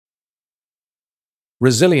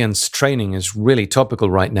Resilience training is really topical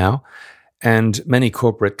right now, and many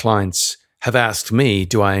corporate clients have asked me,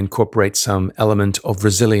 do I incorporate some element of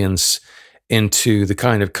resilience into the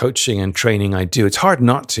kind of coaching and training I do? It's hard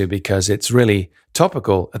not to because it's really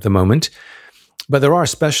topical at the moment, but there are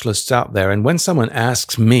specialists out there. And when someone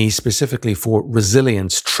asks me specifically for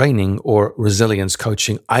resilience training or resilience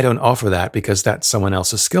coaching, I don't offer that because that's someone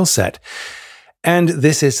else's skill set. And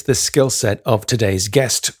this is the skill set of today's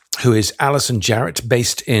guest, who is Allison Jarrett,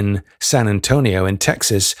 based in San Antonio in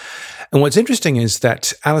Texas. And what's interesting is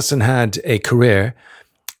that Allison had a career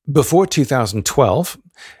before 2012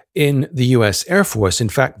 in the U.S. Air Force. In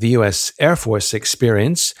fact, the U.S. Air Force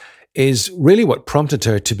experience is really what prompted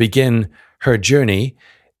her to begin her journey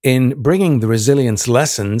in bringing the resilience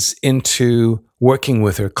lessons into working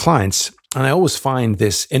with her clients. And I always find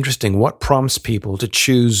this interesting. What prompts people to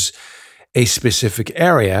choose a specific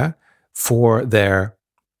area for their,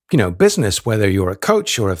 business, whether you're a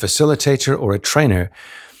coach or a facilitator or a trainer?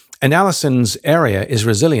 And Allison's area is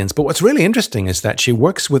resilience. But what's really interesting is that she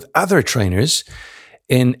works with other trainers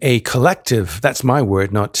in a collective. That's my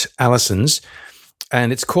word, not Allison's.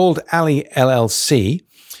 And it's called ALLY LLC.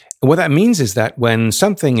 And what that means is that when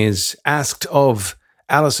something is asked of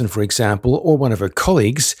Allison, for example, or one of her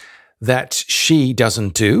colleagues that she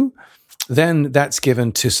doesn't do, then that's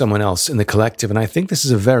given to someone else in the collective. And I think this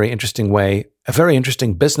is a very interesting way, a very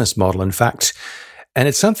interesting business model, in fact. And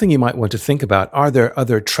it's something you might want to think about. Are there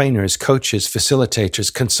other trainers, coaches,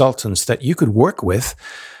 facilitators, consultants that you could work with,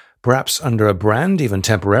 perhaps under a brand, even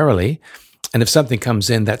temporarily? And if something comes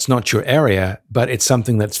in that's not your area, but it's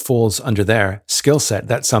something that falls under their skill set,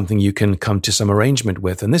 that's something you can come to some arrangement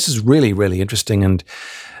with. And this is really, really interesting. And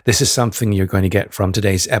this is something you're going to get from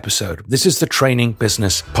today's episode. This is the Training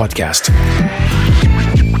Business Podcast.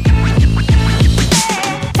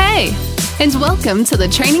 Hey, and welcome to the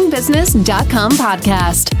trainingbusiness.com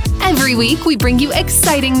podcast. Every week, we bring you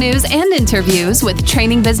exciting news and interviews with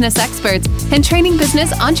training business experts and training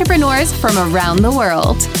business entrepreneurs from around the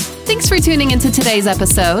world. Thanks for tuning into today's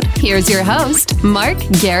episode. Here's your host, Mark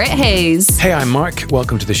Garrett Hayes. Hey, I'm Mark.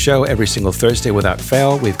 Welcome to the show. Every single Thursday without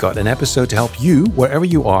fail, we've got an episode to help you, wherever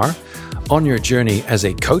you are, on your journey as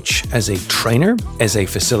a coach, as a trainer, as a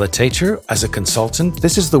facilitator, as a consultant.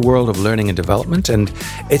 This is the world of learning and development, and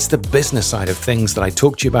it's the business side of things that I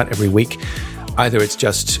talk to you about every week. Either it's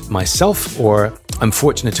just myself, or I'm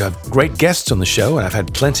fortunate to have great guests on the show, and I've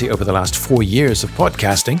had plenty over the last 4 years of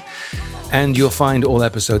podcasting. And you'll find all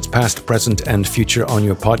episodes past, present, and future on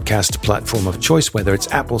your podcast platform of choice, whether it's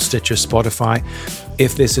Apple, Stitcher, Spotify.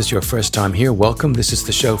 If this is your first time here, welcome. This is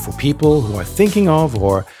the show for people who are thinking of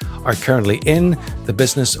or are currently in the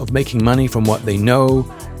business of making money from what they know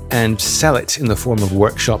and sell it in the form of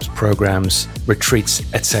workshops, programs, retreats,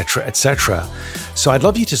 etc., etc. So I'd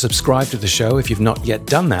love you to subscribe to the show if you've not yet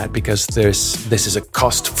done that, because this is a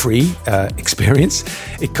cost-free experience.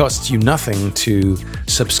 It costs you nothing to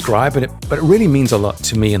subscribe, but it really means a lot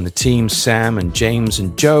to me and the team, Sam and James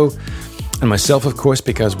and Joe, and myself, of course,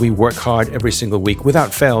 because we work hard every single week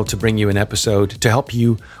without fail to bring you an episode to help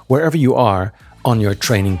you wherever you are on your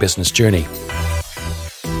training business journey.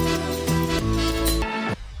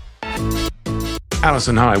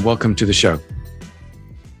 Allison, hi, welcome to the show.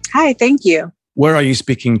 Hi, thank you. Where are you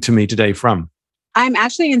speaking to me today from? I'm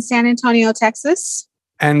actually in San Antonio, Texas.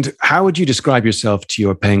 And how would you describe yourself to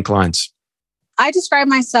your paying clients? I describe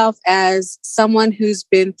myself as someone who's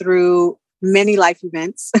been through many life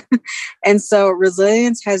events. And so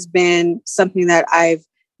resilience has been something that I've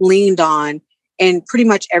leaned on in pretty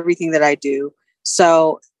much everything that I do.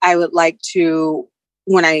 So I would like to,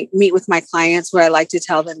 when I meet with my clients, what I like to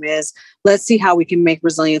tell them is, let's see how we can make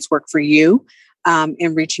resilience work for you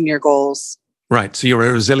in reaching your goals. Right. So you're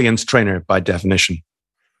a resilience trainer by definition.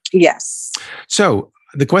 Yes. So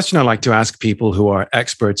the question I like to ask people who are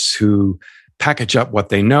experts, who package up what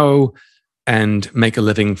they know and make a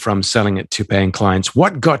living from selling it to paying clients,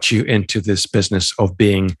 what got you into this business of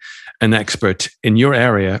being an expert in your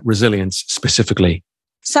area, resilience specifically?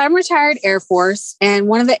 So I'm retired Air Force, and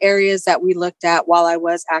one of the areas that we looked at while I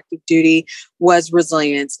was active duty was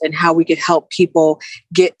resilience and how we could help people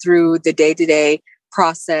get through the day-to-day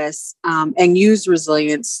process and use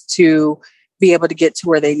resilience to be able to get to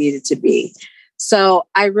where they needed to be. So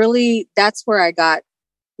that's where I got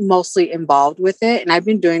mostly involved with it. And I've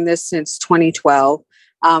been doing this since 2012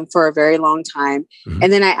 for a very long time. Mm-hmm.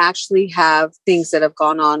 And then I actually have things that have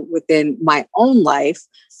gone on within my own life.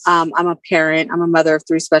 I'm a parent. I'm a mother of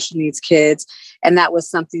 3 special needs kids. And that was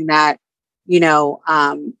something that,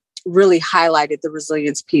 really highlighted the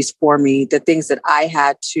resilience piece for me, the things that I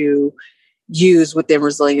had to use within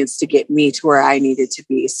resilience to get me to where I needed to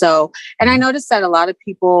be. So, and I noticed that a lot of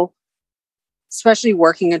people, especially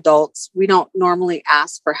working adults, we don't normally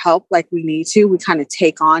ask for help like we need to. We kind of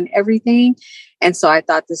take on everything. And so I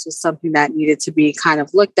thought this was something that needed to be kind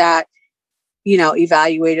of looked at,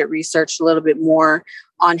 evaluated, researched a little bit more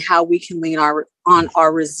on how we can lean on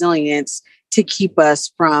our resilience to keep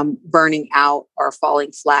us from burning out or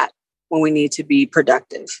falling flat when we need to be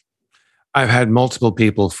productive. I've had multiple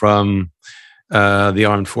people from the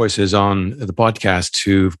armed forces on the podcast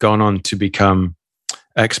who've gone on to become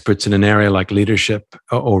experts in an area like leadership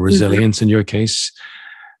or resilience in your case,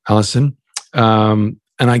 Alison. And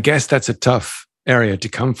I guess that's a tough area to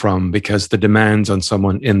come from because the demands on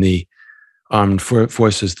someone in the armed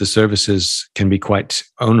forces, the services can be quite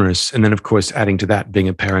onerous. And then, of course, adding to that, being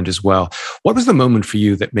a parent as well. What was the moment for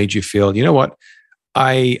you that made you feel, you know what,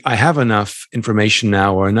 I have enough information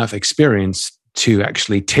now or enough experience to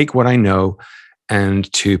actually take what I know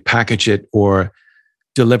and to package it or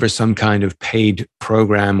deliver some kind of paid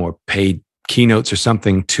program or paid keynotes or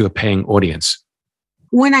something to a paying audience?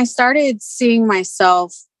 When I started seeing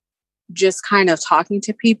myself just kind of talking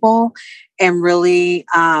to people and really,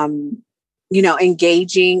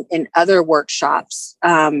 engaging in other workshops,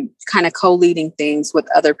 kind of co-leading things with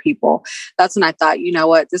other people, that's when I thought, you know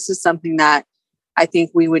what, this is something that I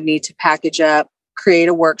think we would need to package up, create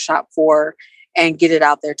a workshop for, and get it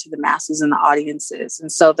out there to the masses and the audiences.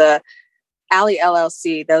 And so the Alley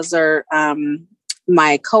LLC, those are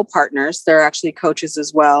my co-partners. They're actually coaches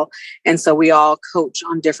as well. And so we all coach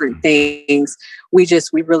on different things. We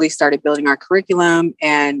really started building our curriculum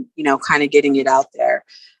and, kind of getting it out there.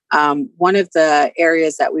 One of the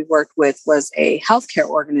areas that we worked with was a healthcare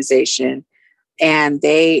organization, and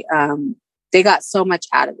they got so much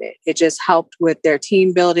out of it. It just helped with their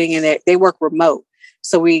team building, and they work remote.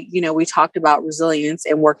 So we talked about resilience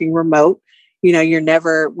and working remote. When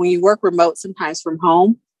you work remote, sometimes from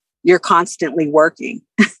home, you're constantly working.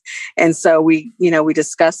 And so we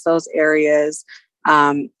discussed those areas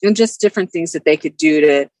and just different things that they could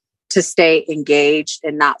do to stay engaged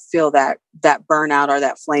and not feel that burnout or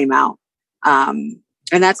that flame out. And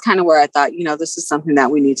that's kind of where I thought, this is something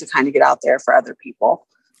that we need to kind of get out there for other people.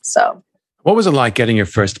 So what was it like getting your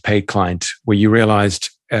first paid client where you realized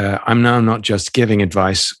I'm now not just giving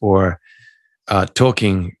advice or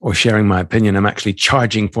talking or sharing my opinion, I'm actually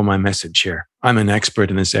charging for my message here. I'm an expert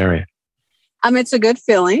in this area. It's a good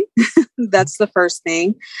feeling. That's the first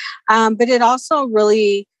thing. But it also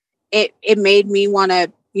really, it made me want to,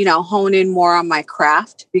 hone in more on my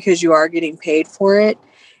craft because you are getting paid for it.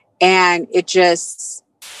 And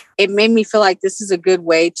it made me feel like this is a good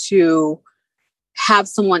way to have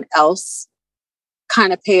someone else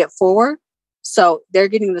kind of pay it forward. So they're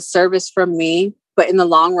getting the service from me, but in the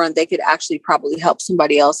long run, they could actually probably help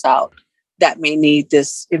somebody else out that may need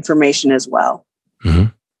this information as well. Mm-hmm.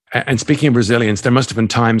 And speaking of resilience, there must have been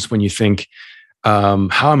times when you think,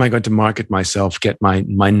 how am I going to market myself, get my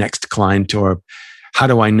next client, or how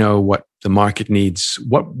do I know what the market needs?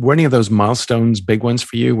 What were any of those milestones, big ones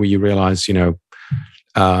for you, where you realize,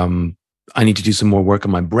 I need to do some more work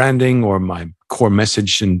on my branding or my core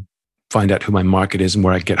message and find out who my market is and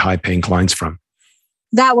where I get high paying clients from?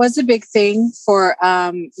 That was a big thing for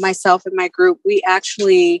myself and my group. We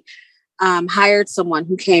actually hired someone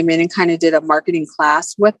who came in and kind of did a marketing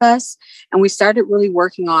class with us. And we started really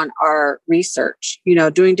working on our research,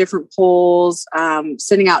 doing different polls,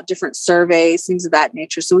 sending out different surveys, things of that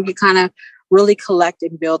nature. So we could kind of really collect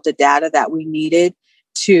and build the data that we needed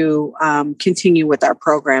to continue with our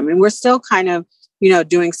program. And we're still kind of,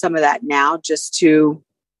 doing some of that now just to,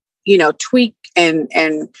 tweak and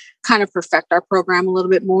kind of perfect our program a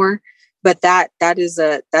little bit more. But that's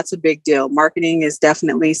a big deal. Marketing is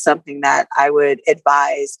definitely something that I would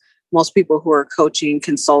advise most people who are coaching,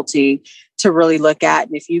 consulting to really look at.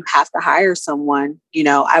 And if you have to hire someone,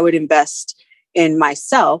 I would invest in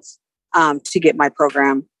myself to get my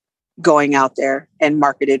program going out there and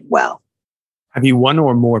marketed well. Have you one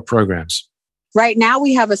or more programs? Right now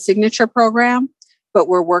we have a signature program, but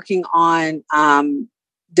we're working on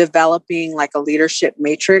developing like a leadership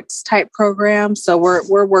matrix type program. So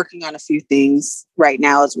we're working on a few things right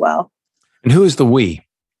now as well. And who is the we?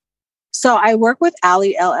 So I work with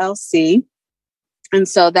Alley LLC. And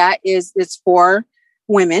so it's for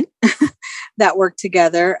women that work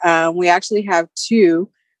together. We actually have two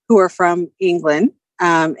who are from England.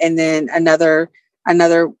 And then another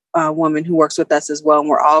woman who works with us as well. And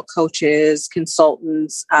we're all coaches,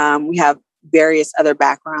 consultants. We have various other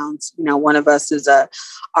backgrounds. One of us is a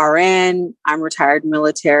RN, I'm retired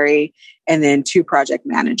military, and then two project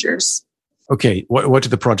managers. Okay. What do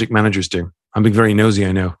the project managers do? I'm being very nosy,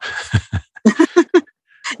 I know.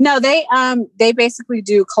 No, they basically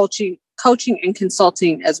do coaching and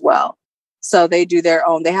consulting as well. So they do their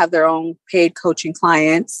own. They have their own paid coaching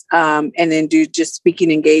clients, and then do just speaking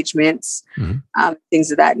engagements, things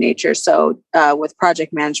of that nature. So with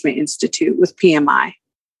Project Management Institute, with PMI.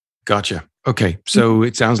 Gotcha. Okay, so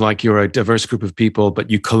it sounds like you're a diverse group of people, but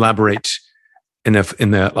you collaborate in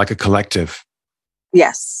the like a collective.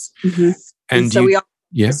 Yes. Mm-hmm. And so we all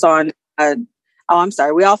focus on. I'm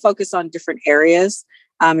sorry. We all focus on different areas,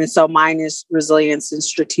 and so mine is resilience and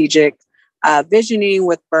strategic visioning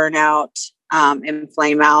with burnout and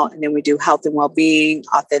flame out. And then we do health and well-being,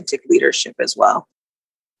 authentic leadership as well.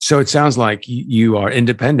 So it sounds like you are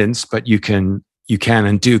independents, but you can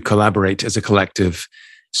and do collaborate as a collective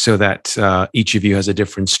so that each of you has a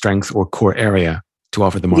different strength or core area to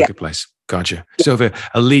offer the marketplace. Yeah. Gotcha. Yeah. So if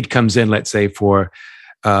a lead comes in, let's say for,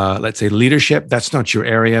 leadership, that's not your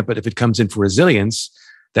area, but if it comes in for resilience,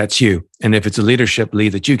 that's you. And if it's a leadership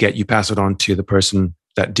lead that you get, you pass it on to the person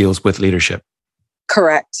that deals with leadership.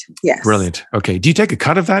 Correct. Yes. Brilliant. Okay. Do you take a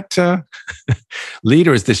cut of that lead,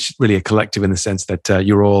 or is this really a collective in the sense that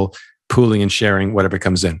you're all pooling and sharing whatever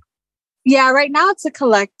comes in? Yeah. Right now it's a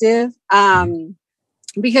collective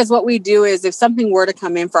because what we do is if something were to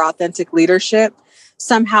come in for authentic leadership,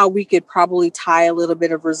 somehow we could probably tie a little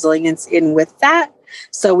bit of resilience in with that.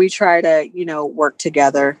 So we try to, work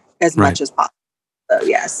together as much as possible. So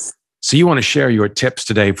yes. So you want to share your tips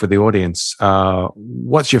today for the audience.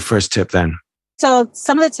 What's your first tip then? So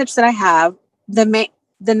some of the tips that I have, the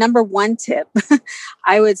number one tip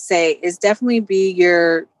I would say is definitely be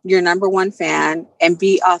your number one fan and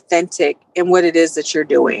be authentic in what it is that you're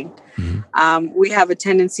doing. Mm-hmm. We have a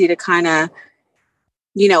tendency to kind of,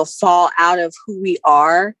 fall out of who we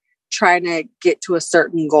are trying to get to a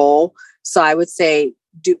certain goal. So I would say,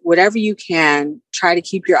 do whatever you can, try to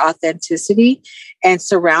keep your authenticity and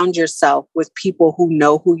surround yourself with people who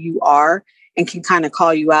know who you are and can kind of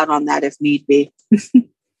call you out on that if need be.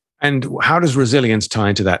 And how does resilience tie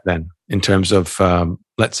into that then? In terms of,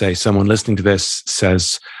 let's say someone listening to this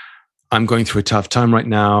says, I'm going through a tough time right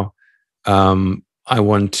now. I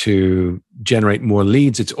want to generate more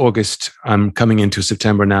leads. It's August. I'm coming into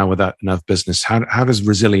September now without enough business. How does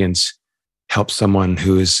resilience help someone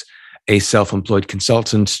who is a self-employed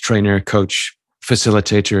consultant, trainer, coach,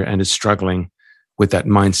 facilitator, and is struggling with that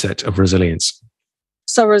mindset of resilience?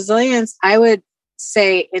 So resilience, I would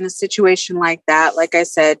say in a situation like that, like I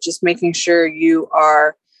said, just making sure you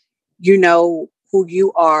know who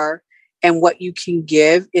you are and what you can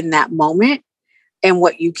give in that moment and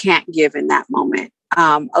what you can't give in that moment.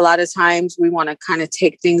 A lot of times we want to kind of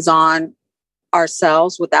take things on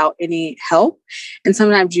ourselves without any help. And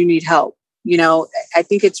sometimes you need help. I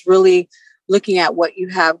think it's really looking at what you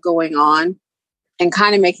have going on and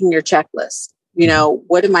kind of making your checklist.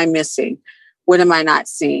 What am I missing? What am I not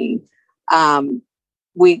seeing?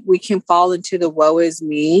 We can fall into the woe is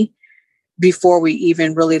me before we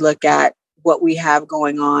even really look at what we have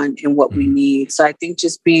going on and what we need. So I think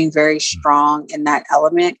just being very strong in that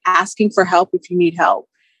element, asking for help if you need help.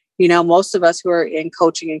 Most of us who are in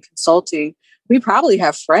coaching and consulting, we probably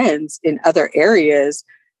have friends in other areas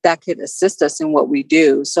that could assist us in what we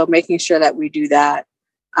do. So making sure that we do that,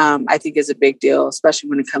 I think is a big deal, especially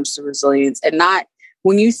when it comes to resilience. And not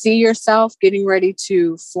when you see yourself getting ready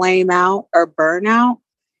to flame out or burn out,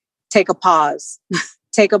 take a pause,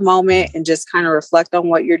 take a moment and just kind of reflect on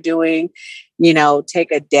what you're doing.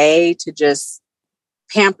 Take a day to just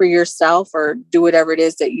pamper yourself or do whatever it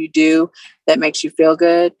is that you do that makes you feel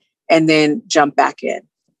good, and then jump back in.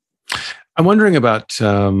 I'm wondering about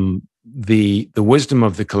the wisdom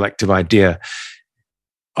of the collective idea.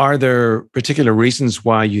 Are there particular reasons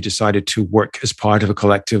why you decided to work as part of a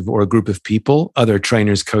collective or a group of people, other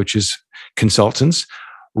trainers, coaches, consultants,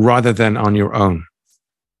 rather than on your own?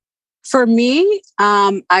 For me,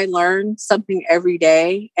 I learn something every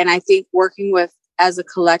day. And I think working as a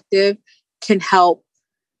collective can help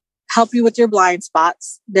you with your blind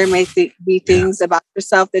spots. There may be things about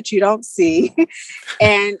yourself that you don't see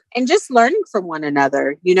and just learning from one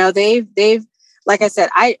another. They've like I said,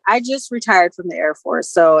 I just retired from the Air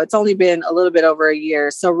Force. So it's only been a little bit over a year.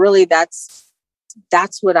 So really that's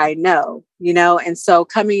what I know, and so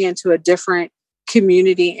coming into a different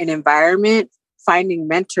community and environment, finding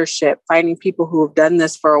mentorship, finding people who have done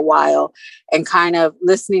this for a while and kind of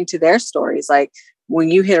listening to their stories. Like when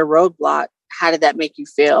you hit a roadblock, how did that make you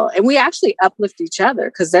feel? And we actually uplift each other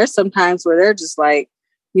because there's some times where they're just like,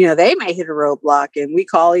 they may hit a roadblock and we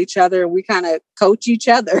call each other and we kind of coach each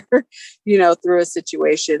other, through a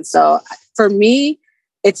situation. So for me,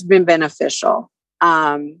 it's been beneficial.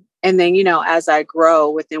 And then, as I grow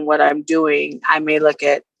within what I'm doing, I may look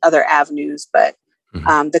at other avenues, but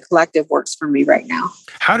the collective works for me right now.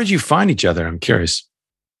 How did you find each other? I'm curious.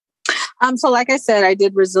 So like I said, I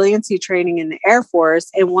did resiliency training in the Air Force.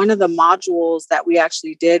 And one of the modules that we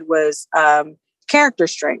actually did was character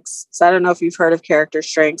strengths. So I don't know if you've heard of character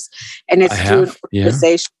strengths. And it's through an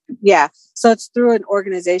organization. Yeah. So it's through an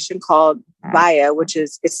organization called VIA,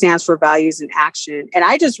 it stands for Values in Action. And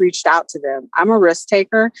I just reached out to them. I'm a risk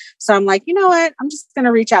taker. So I'm like, you know what? I'm just going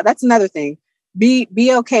to reach out. That's another thing. Be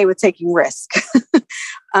okay with taking risk.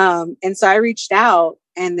 And so I reached out,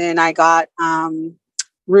 and then I got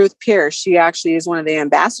Ruth Pierce. She actually is one of the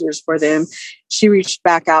ambassadors for them. She reached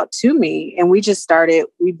back out to me, and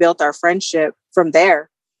we built our friendship from there.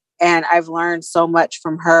 And I've learned so much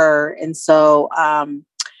from her. And so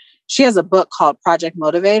she has a book called Project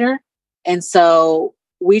Motivator. And so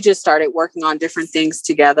we just started working on different things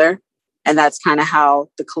together. And that's kind of how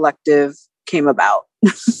the collective came about.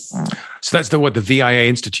 So that's the VIA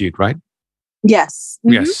Institute, right? Yes.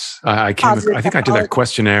 Mm-hmm. Yes. I think I did that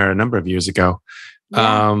questionnaire a number of years ago.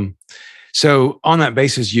 Yeah. So on that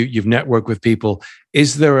basis, you've networked with people.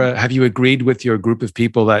 Have you agreed with your group of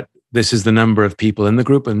people that this is the number of people in the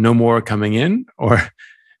group and no more coming in? Or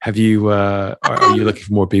have you, are you looking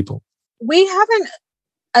for more people? We haven't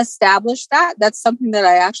established that. That's something that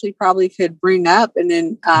I actually probably could bring up and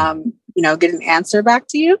then, get an answer back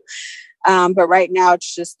to you. But right now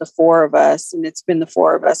it's just the four of us, and it's been the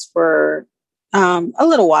four of us for a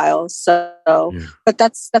little while. So, but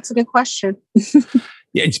that's a good question.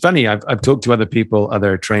 Yeah, it's funny. I've talked to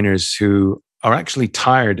other trainers who are actually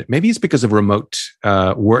tired. Maybe it's because of remote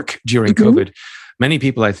work during COVID. Many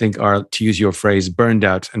people, I think, are, to use your phrase, burned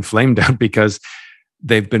out and flamed out because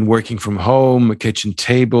they've been working from home, a kitchen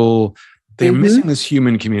table. They're missing this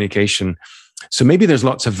human communication. So maybe there's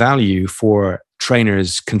lots of value for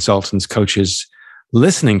trainers, consultants, coaches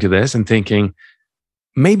listening to this and thinking,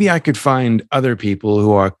 maybe I could find other people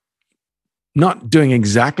who are not doing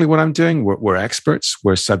exactly what I'm doing. We're experts.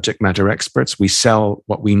 We're subject matter experts. We sell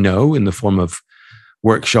what we know in the form of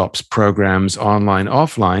workshops, programs, online,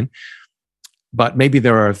 offline. But maybe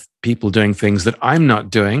there are people doing things that I'm not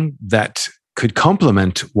doing that could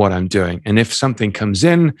complement what I'm doing. And if something comes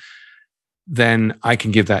in, then I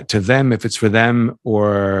can give that to them if it's for them,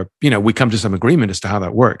 or, we come to some agreement as to how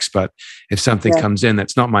that works. But if something comes in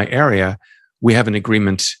that's not my area, we have an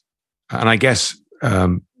agreement. And I guess,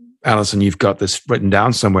 Alison, you've got this written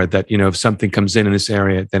down somewhere that, if something comes in this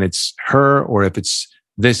area, then it's her, or if it's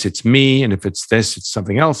this, it's me. And if it's this, it's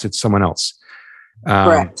something else, it's someone else.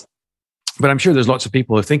 Correct. But I'm sure there's lots of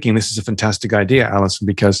people who are thinking this is a fantastic idea, Alison,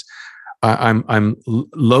 because I'm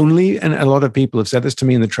lonely, and a lot of people have said this to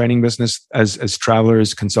me in the training business. As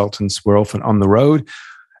travelers, consultants, we're often on the road,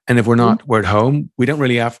 and if we're not, we're at home. We don't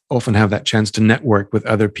really often have that chance to network with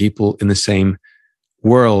other people in the same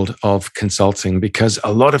world of consulting, because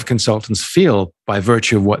a lot of consultants feel, by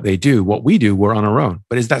virtue of what they do, what we do, we're on our own.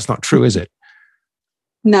 But that's not true, is it?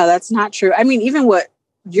 No, that's not true. I mean, even what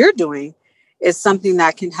you're doing is something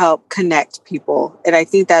that can help connect people. And I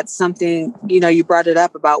think that's something, you brought it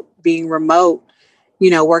up about being remote,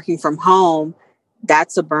 working from home.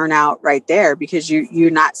 That's a burnout right there, because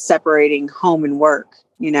you're not separating home and work,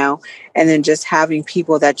 and then just having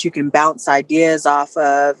people that you can bounce ideas off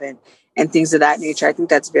of and things of that nature. I think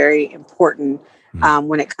that's very important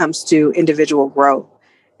when it comes to individual growth.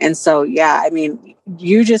 And so,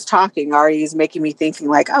 you just talking already is making me thinking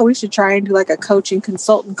like, oh, we should try and do like a coaching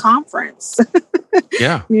consultant conference.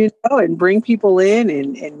 Yeah. And bring people in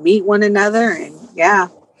and meet one another. And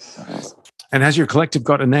And has your collective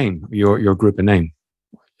got a name, your group a name?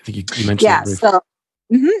 I think you mentioned that. Yeah. So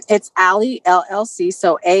it's ALLE LLC.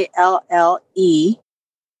 So ALLE LLC.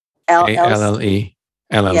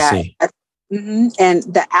 LLC. Yeah. And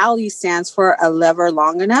the ALLE stands for A Lever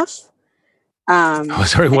Long Enough.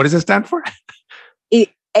 Sorry, what does it stand for?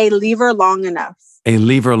 A lever long enough. A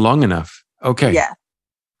lever long enough. Okay. Yeah.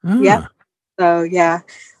 Yep. So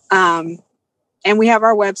and we have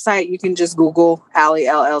our website. You can just Google ALLE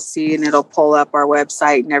LLC and it'll pull up our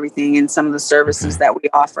website and everything and some of the services that we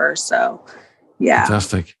offer. So, yeah.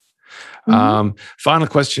 Fantastic. Final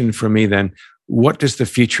question for me then. What does the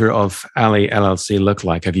future of ALLE LLC look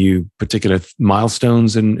like? Have you particular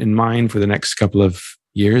milestones in mind for the next couple of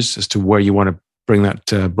years as to where you want to bring that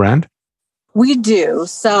brand? We do.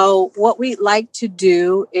 So what we'd like to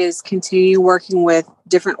do is continue working with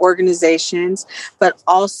different organizations, but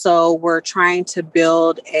also we're trying to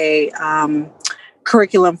build a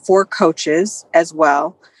curriculum for coaches as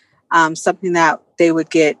well, something that they would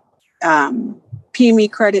get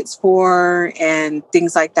PME credits for and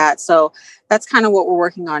things like that. So that's kind of what we're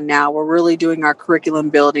working on now. We're really doing our curriculum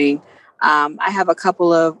building. I have a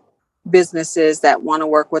couple of businesses that want to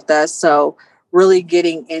work with us. So really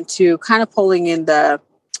getting into kind of pulling in the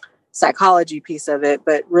psychology piece of it,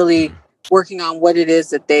 but really working on what it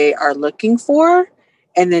is that they are looking for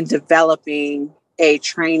and then developing a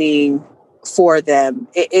training for them.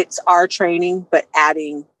 It's our training, but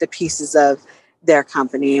adding the pieces of their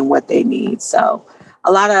company and what they need. So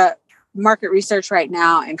a lot of market research right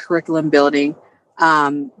now and curriculum building.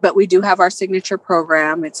 But we do have our signature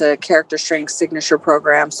program. It's a character strength signature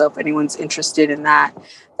program. So if anyone's interested in that,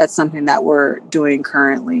 that's something that we're doing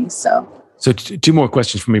currently. So two more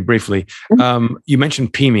questions for me briefly. You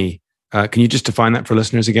mentioned PME. Can you just define that for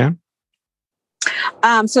listeners again?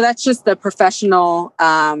 So that's just the professional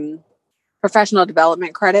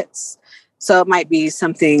development credits. So it might be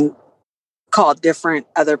something called different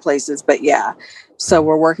other places, but yeah. So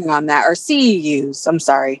we're working on that, or CEUs. I'm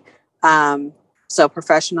sorry. So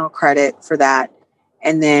professional credit for that.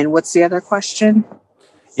 And then what's the other question?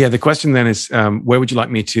 Yeah, the question then is, where would you like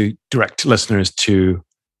me to direct listeners to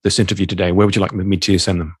this interview today? Where would you like me to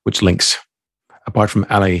send them? Which links, apart from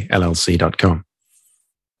allellc.com?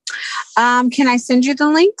 Can I send you the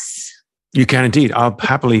links? You can indeed. I'll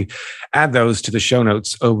happily add those to the show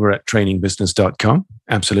notes over at trainingbusiness.com.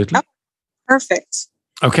 Absolutely. Oh, perfect.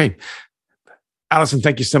 Okay. Alison,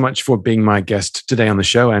 thank you so much for being my guest today on the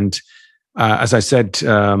show. And as I said,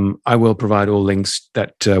 I will provide all links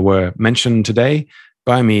that were mentioned today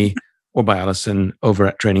by me or by Alison over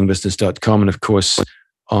at trainingbusiness.com. And of course,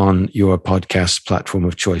 on your podcast platform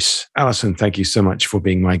of choice. Alison, thank you so much for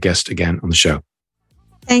being my guest again on the show.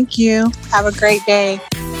 Thank you. Have a great day.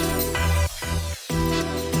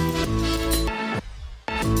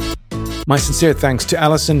 My sincere thanks to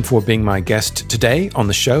Alison for being my guest today on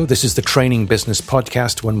the show. This is the Training Business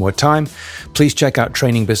Podcast. One more time, please check out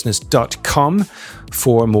trainingbusiness.com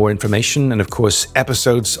for more information and, of course,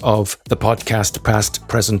 episodes of the podcast, past,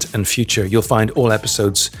 present, and future. You'll find all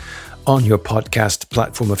episodes on your podcast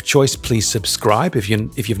platform of choice. Please subscribe if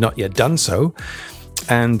you've not yet done so.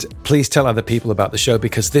 And please tell other people about the show,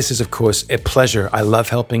 because this is, of course, a pleasure. I love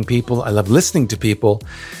helping people. I love listening to people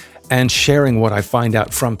and sharing what I find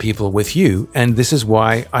out from people with you. And this is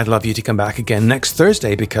why I'd love you to come back again next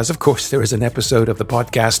Thursday, because, of course, there is an episode of the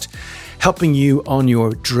podcast helping you on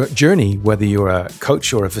your journey, whether you're a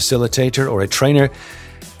coach or a facilitator or a trainer,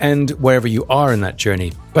 and wherever you are in that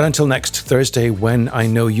journey. But until next Thursday, when I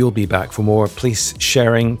know you'll be back for more, please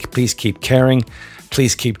sharing, please keep caring,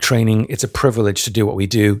 please keep training. It's a privilege to do what we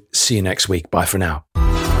do. See you next week. Bye for now.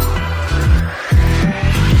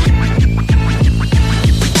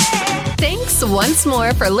 Thanks once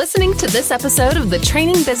more for listening to this episode of the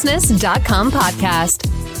trainingbusiness.com podcast.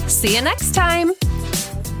 See you next time.